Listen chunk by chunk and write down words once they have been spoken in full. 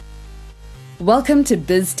Welcome to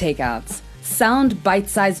Biz Takeouts, sound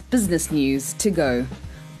bite-sized business news to go.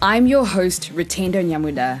 I'm your host, Ritendo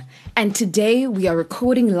Nyamuda, and today we are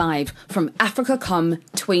recording live from AfricaCom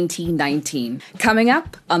 2019. Coming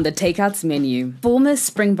up on the Takeouts menu, former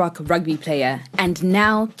Springbok rugby player and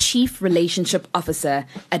now Chief Relationship Officer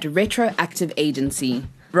at Retroactive Agency,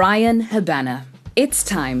 Brian Habana. It's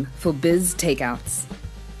time for Biz Takeouts.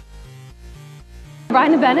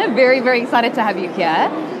 Brian Habana, very, very excited to have you here.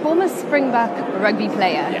 Former Springbok rugby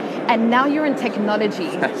player, and now you're in technology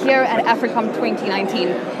here at AfriCom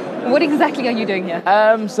 2019. What exactly are you doing here?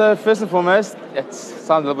 So first and foremost, it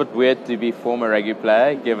sounds a little bit weird to be former rugby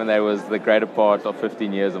player, given that it was the greater part of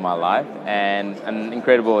 15 years of my life, and an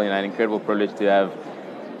incredible privilege to have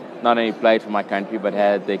not only played for my country, but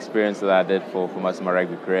had the experience that I did for most of my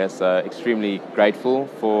rugby career. So extremely grateful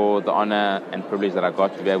for the honor and privilege that I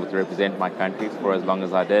got to be able to represent my country for as long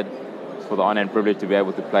as I did, for the honor and privilege to be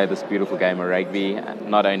able to play this beautiful game of rugby,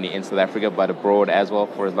 not only in South Africa, but abroad as well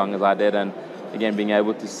for as long as I did. And again, being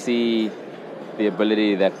able to see the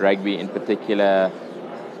ability that rugby in particular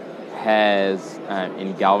has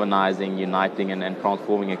in galvanizing, uniting, and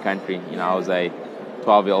transforming a country. You know, I was a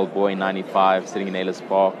 12-year-old boy in 95 sitting in Ellis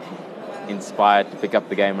Park, inspired to pick up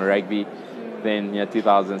the game of rugby. Then,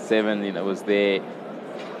 2007, was there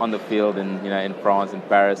on the field in France and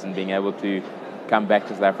Paris, and being able to come back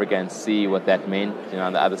to South Africa and see what that meant,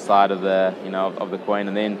 on the other side of the, of the coin.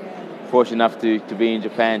 And then fortunate enough to be in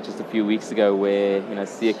Japan just a few weeks ago, where,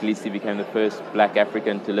 Siya Kolisi became the first black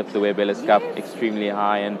African to lift the Webb Ellis Cup extremely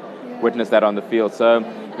high and witness that on the field. So,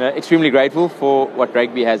 extremely grateful for what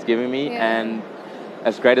rugby has given me, and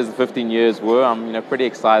as great as the 15 years were, I'm pretty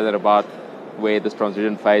excited about where this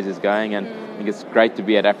transition phase is going, and I think it's great to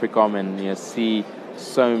be at AfriCom and see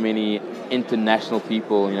so many international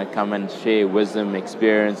people come and share wisdom,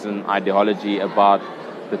 experience, and ideology about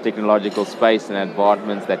the technological space and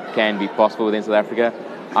advancements that can be possible within South Africa.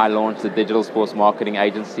 I launched a digital sports marketing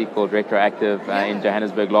agency called Retroactive in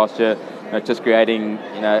Johannesburg last year, just creating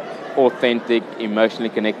authentic, emotionally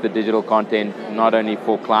connected digital content, not only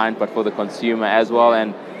for client but for the consumer as well.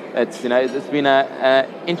 And it's been an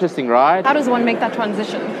interesting ride. How does one make that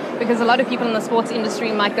transition? Because a lot of people in the sports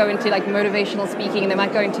industry might go into like motivational speaking, and they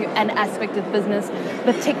might go into an aspect of business,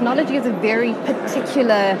 but technology is a very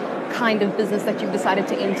particular kind of business that you've decided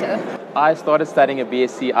to enter. I started studying a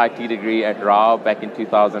BSc IT degree at Rao back in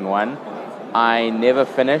 2001. I never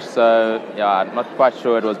finished, so I'm not quite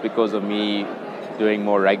sure it was because of me doing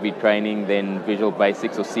more rugby training than Visual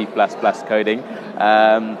Basics or C++ coding.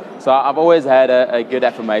 So I've always had a good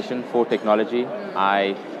affirmation for technology.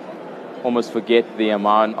 I almost forget the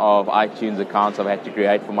amount of iTunes accounts I've had to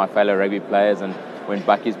create for my fellow rugby players, and when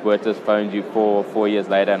Bucky's Buertas phones you 4 years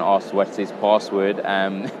later and asks what's his password,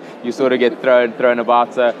 you sort of get thrown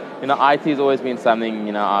about. So, IT has always been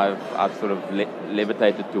something, I've sort of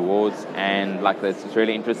levitated towards, and like this, it's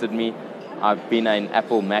really interested me. I've been an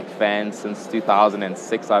Apple Mac fan since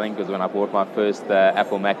 2006, I think, was when I bought my first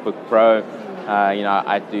Apple MacBook Pro. I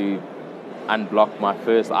had to unblock my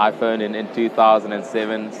first iPhone in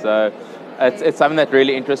 2007. So it's something that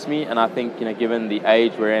really interests me, and I think given the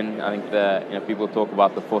age we're in, I think people talk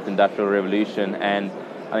about the fourth industrial revolution, and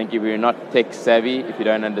I think if you're not tech savvy, if you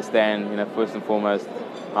don't understand first and foremost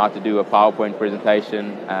how to do a PowerPoint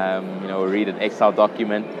presentation, or read an Excel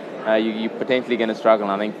document, you're potentially going to struggle.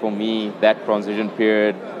 And I think for me, that transition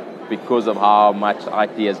period, because of how much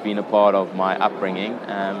IT has been a part of my upbringing,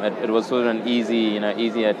 it was sort of an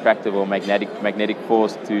easy attractive or magnetic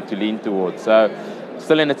force to lean towards. So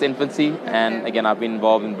still in its infancy, and again, I've been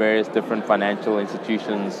involved in various different financial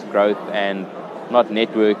institutions, growth and not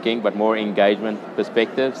networking, but more engagement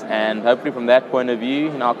perspectives. And hopefully from that point of view,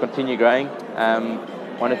 I'll continue growing.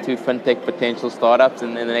 1 or 2 fintech potential startups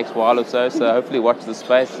in the next while or so. So hopefully watch the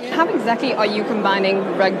space. How exactly are you combining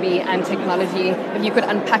rugby and technology? If you could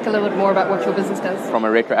unpack a little bit more about what your business does. From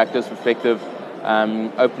a Retroactive perspective,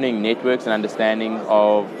 opening networks and understanding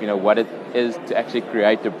of what it is to actually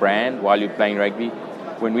create a brand while you're playing rugby.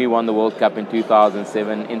 When we won the World Cup in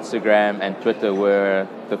 2007, Instagram and Twitter were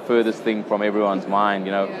the furthest thing from everyone's mind.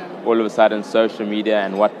 All of a sudden, social media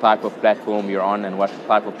and what type of platform you're on and what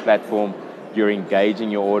type of platform you're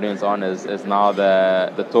engaging your audience on is now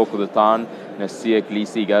the talk of the town. Siya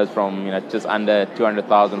Kolisi goes from just under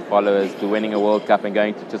 200,000 followers to winning a World Cup and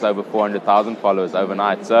going to just over 400,000 followers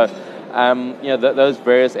overnight. So, those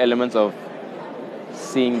various elements of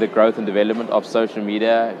seeing the growth and development of social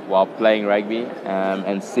media while playing rugby,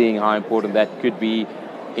 and seeing how important that could be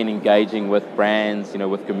in engaging with brands,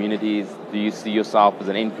 with communities. Do you see yourself as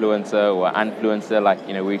an influencer or influencer, like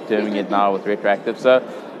we're terming it now with Retroactive? So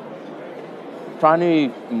trying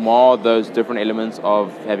to mar those different elements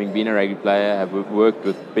of having been a rugby player, have worked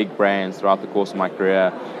with big brands throughout the course of my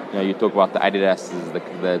career. You talk about the Adidases, the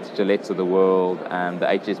Gillettes of the world, the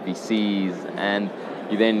HSBCs, and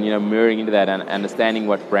you then mirroring into that and understanding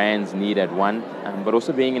what brands need at one, but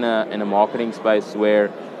also being in a marketing space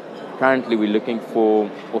where currently we're looking for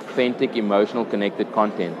authentic, emotional, connected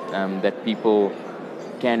content that people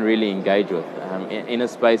can really engage with in a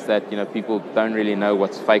space that people don't really know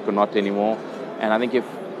what's fake or not anymore. And I think if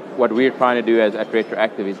what we're trying to do at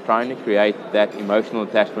Retroactive is trying to create that emotional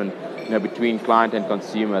attachment between client and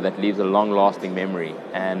consumer that leaves a long-lasting memory.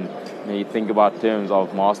 And you think about terms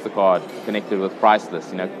of MasterCard connected with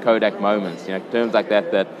priceless, Kodak moments, terms like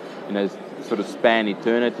that sort of span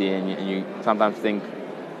eternity, and you sometimes think,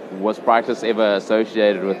 was priceless ever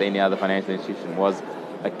associated with any other financial institution? Was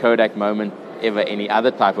a Kodak moment ever any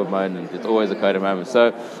other type of moment? It's always a Kodak moment. So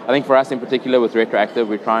I think for us in particular with Retroactive,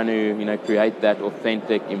 we're trying to create that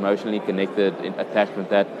authentic, emotionally connected attachment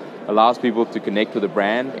that allows people to connect with the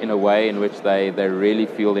brand in a way in which they really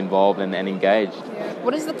feel involved and engaged.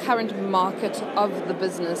 What is the current market of the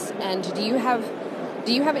business, and do you have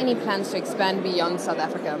any plans to expand beyond South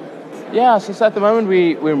Africa? Yeah, so at the moment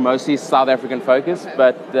we're mostly South African focused,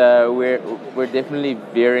 but we're definitely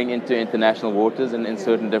veering into international waters in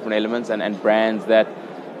certain different elements and brands that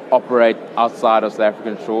operate outside of South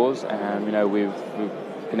African shores. We've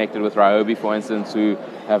connected with Ryobi, for instance, who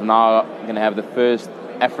have now going to have the first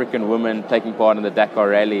African woman taking part in the Dakar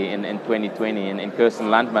Rally in 2020 in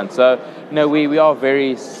Kirsten Landman. So we are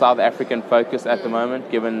very South African focused at the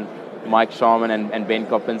moment, given Mike Sharman and Ben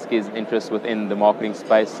Kopinski's interest within the marketing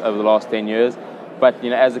space over the last 10 years. But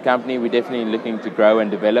as a company, we're definitely looking to grow and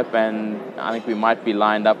develop, and I think we might be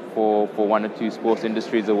lined up for 1 or 2 Sports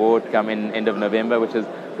Industries Award come in end of November,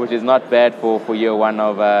 which is not bad for year one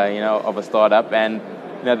of a startup. And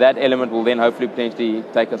that element will then hopefully potentially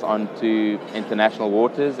take us on to international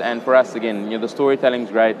waters. And for us, again, the storytelling is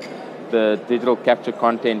great. The digital capture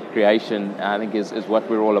content creation, I think, is what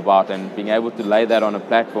we're all about, and being able to lay that on a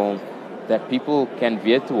platform that people can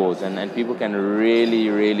veer towards and people can really,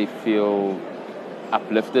 really feel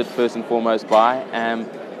uplifted first and foremost by. And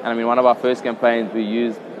I mean, one of our first campaigns, we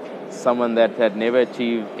used someone that had never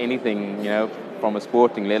achieved anything, from a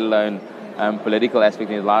sporting, let alone political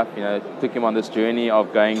aspect in his life. Took him on this journey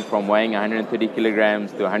of going from weighing 130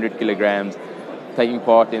 kilograms to 100 kilograms, taking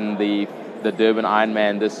part in the Durban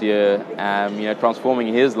Ironman this year,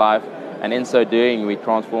 transforming his life, and in so doing, we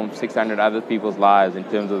transformed 600 other people's lives in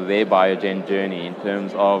terms of their Biogen journey. In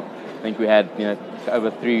terms of, I think we had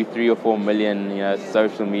over 3 or 4 million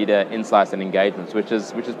social media insights and engagements, which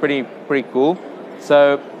is pretty cool.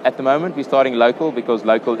 So at the moment, we're starting local because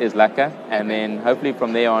local is lekker, and then hopefully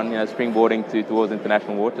from there on, springboarding towards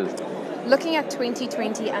international waters. Looking at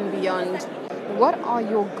 2020 and beyond, what are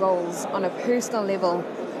your goals on a personal level,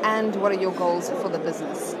 and what are your goals for the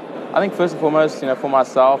business? I think first and foremost, for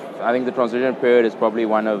myself, I think the transition period is probably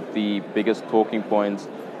one of the biggest talking points,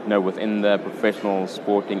 within the professional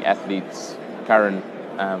sporting athletes' current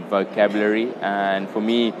vocabulary. And for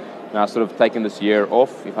me, I've sort of taken this year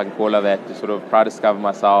off, if I can call it that, to sort of try to discover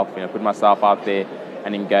myself, put myself out there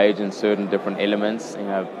and engage in certain different elements.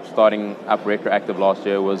 Starting up Retroactive last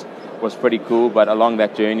year was pretty cool, but along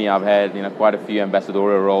that journey I've had quite a few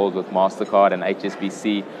ambassadorial roles with MasterCard and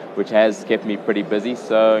HSBC, which has kept me pretty busy.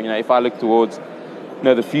 So if I look towards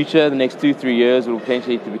the future, the next 2-3 years will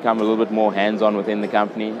potentially to become a little bit more hands-on within the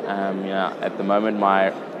company. At the moment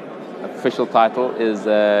my official title is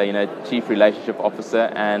Chief Relationship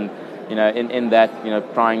Officer, and in that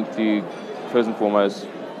trying to first and foremost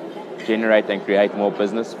generate and create more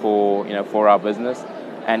business for our business,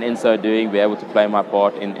 and in so doing be able to play my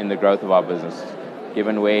part in the growth of our business.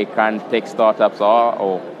 Given where current tech startups are,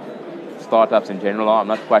 or startups in general are, I'm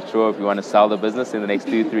not quite sure if we want to sell the business in the next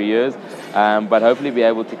 2-3 years, but hopefully be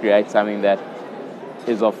able to create something that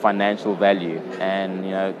is of financial value and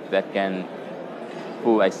that can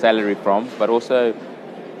pull a salary from, but also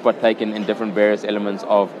partake in different various elements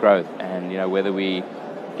of growth. And whether we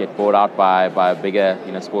get bought out by a bigger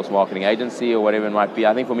sports marketing agency or whatever it might be.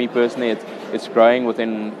 I think for me personally, it's growing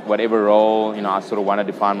within whatever role I sort of want to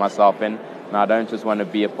define myself in. And I don't just want to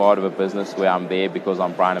be a part of a business where I'm there because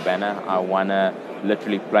I'm Brian Abana. I want to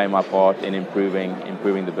literally play my part in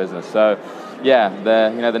improving the business. So yeah,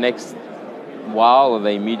 the next while, or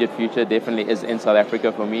the immediate future, definitely is in South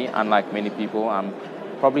Africa for me. Unlike many people, I'm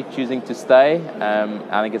probably choosing to stay.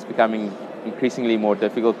 I think it's becoming increasingly more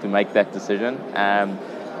difficult to make that decision.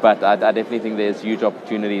 But I definitely think there's huge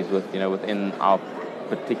opportunities within our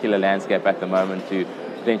particular landscape at the moment to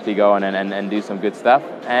potentially go on and do some good stuff.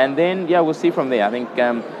 And then, yeah, we'll see from there. I think,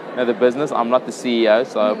 the business, I'm not the CEO,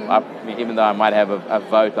 so even though I might have a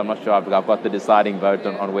vote, I'm not sure I've got the deciding vote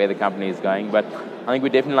on where the company is going. But I think we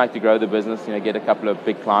definitely like to grow the business, get a couple of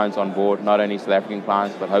big clients on board, not only South African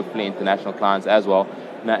clients, but hopefully international clients as well.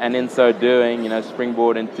 And in so doing,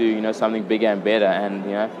 springboard into, something bigger and better. And,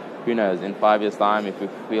 who knows, in 5 years' time, if we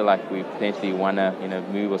feel like we potentially want to,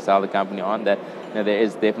 move or sell the company on, that there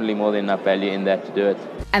is definitely more than enough value in that to do it.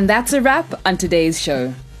 And that's a wrap on today's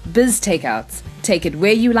show. Biz Takeouts. Take it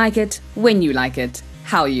where you like it, when you like it,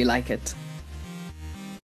 how you like it.